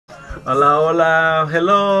Hola, hola,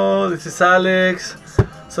 hello, this is Alex.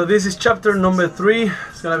 So this is chapter number 3.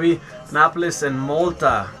 It's gonna be Naples and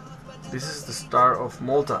Malta. This is the Star of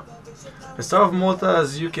Malta. The Star of Malta,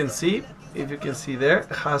 as you can see, if you can see there,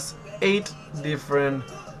 has 8 different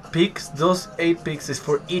peaks. Those 8 peaks is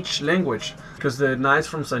for each language, because the knights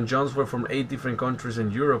from St. John's were from 8 different countries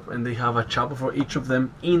in Europe, and they have a chapel for each of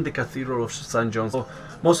them in the Cathedral of St. John's. So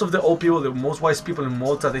most of the old people, the most wise people in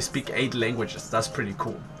Malta, they speak 8 languages. That's pretty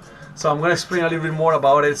cool. So I'm gonna explain a little bit more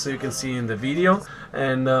about it so you can see in the video.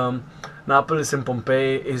 And Naples and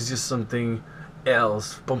Pompeii is just something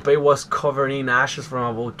else. Pompeii was covered in ashes from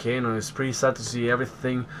a volcano. It's pretty sad to see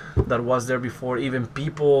everything that was there before, even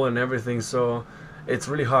people and everything. So it's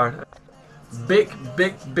really hard.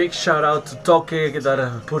 Big shout out to Toke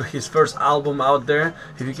that put his first album out there.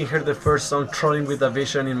 If you can hear the first song, Troddin with a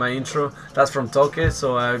Vision, in my intro, that's from Toke.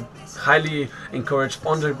 So I highly encourage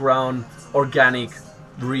underground, organic,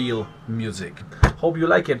 real music. Hope you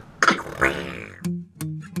like it.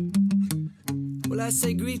 Well, I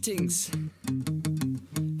say greetings.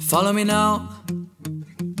 Follow me now.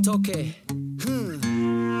 Toke.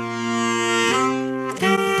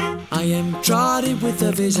 I am Troddin with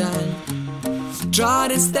a vision.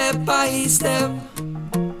 Troddin step by step.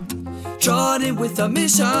 Troddin with a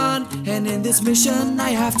mission. And in this mission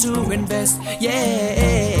I have to invest.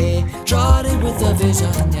 Yeah. Troddin with a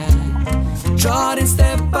vision. Yeah. Troddin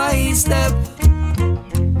step by step.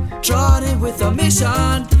 Troddin with a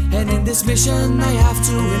mission. And in this mission I have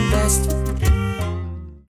to invest.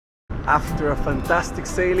 After a fantastic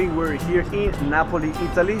sailing, we're here in Napoli,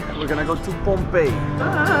 Italy. We're gonna go to Pompeii.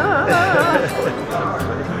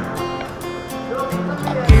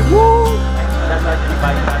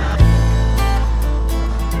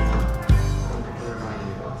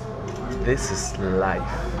 This is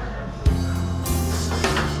life.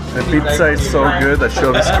 The pizza is so good that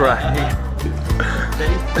Shob is crying.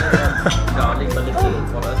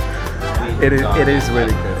 It is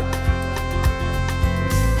really good.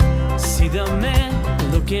 See the man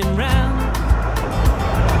looking round.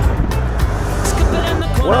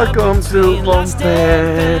 Welcome to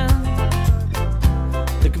Pompeii.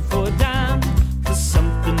 Looking for a dime for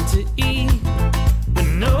something to eat, but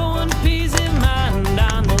no one pays in mind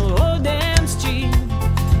on the whole damn street.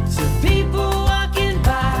 So people walking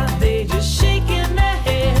by, they just shaking their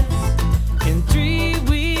heads. And 3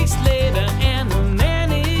 weeks later, and the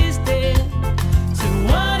man is dead. So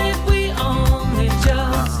what if we only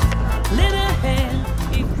just lend a hand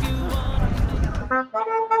if you want?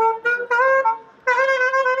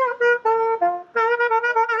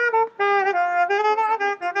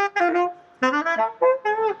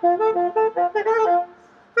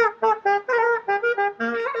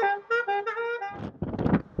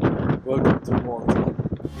 Welcome to Malta.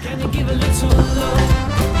 Can you give a little love?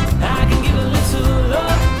 I can give a little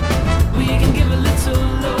love. We can give a little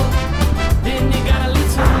love. Then you got a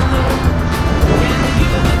little love. Can you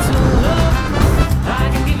give a little love? I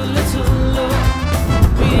can give a little love.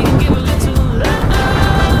 We can give a little love.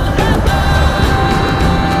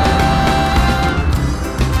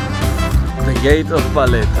 The gate of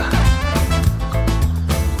Valletta.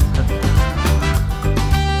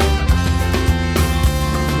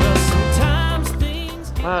 Well, sometimes things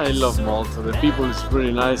I love Malta. The people is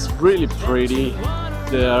really nice, really pretty.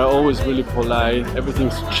 They are always really polite.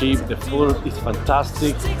 Everything's cheap. The food is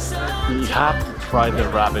fantastic. You have to try the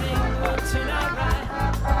rabbit.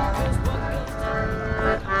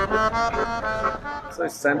 So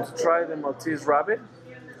it's time to try the Maltese rabbit.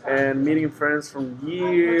 And meeting friends from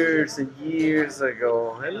years and years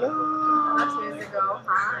ago. Hello! Years ago,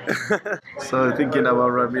 hi. So thinking about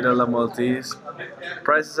rabbit a la Maltese.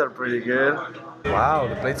 Prices are pretty good. Wow,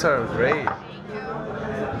 the plates are great.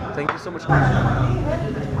 Thank you so much. Can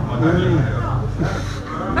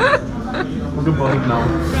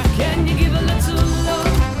you give a little love?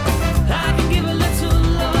 I can give a little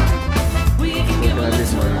love. We can give a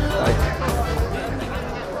little love.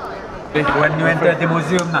 When you enter the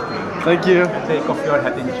museum, Thank you. take off your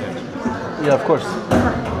hat in church. Yeah, of course.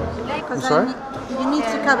 I'm sorry? You need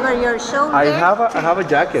to cover your shoulder. I have a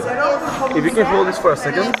jacket. If you can hold this for a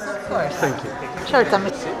second. Of course. Thank you. Sure,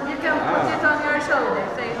 Tommy. You can put it on your shoulder,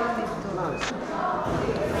 so you don't need to.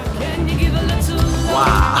 Can you give a little love?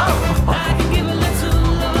 Wow. I can give a little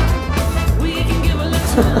love. We can give a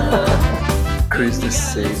little love. Christ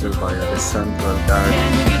Savior by Alessandro Dark.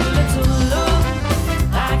 Can you give a little love?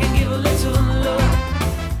 I can give a little love.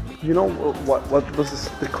 You know what does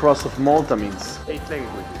the cross of Malta means? 8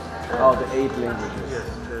 languages. Oh, the 8 languages. Yes,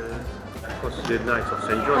 because the Knights of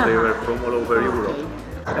St. John, they were from all over Europe.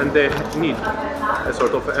 and they need a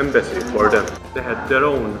sort of embassy for them. They had their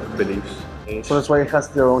own beliefs. So that's why it has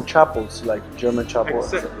their own chapels, like German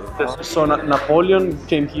chapels. Exactly. So Napoleon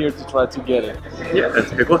came here to try to get it. Yeah, and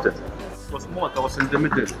they got it. Because Malta was in the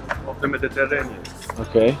middle of the Mediterranean.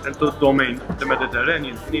 Okay. And to domain the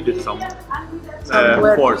Mediterranean needed some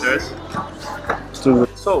borders.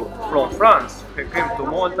 So from France, he came to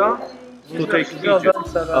Malta to take Egypt.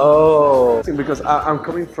 Oh, because I'm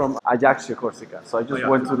coming from Ajaccio, Corsica, so I just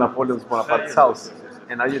went to Napoleon Bonaparte's house,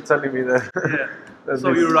 and now you're telling me that. Yeah. that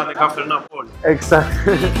So you're running after Napoleon.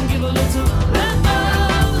 Exactly. Give a little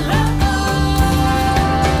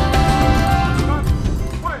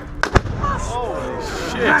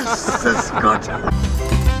Yes, gotcha.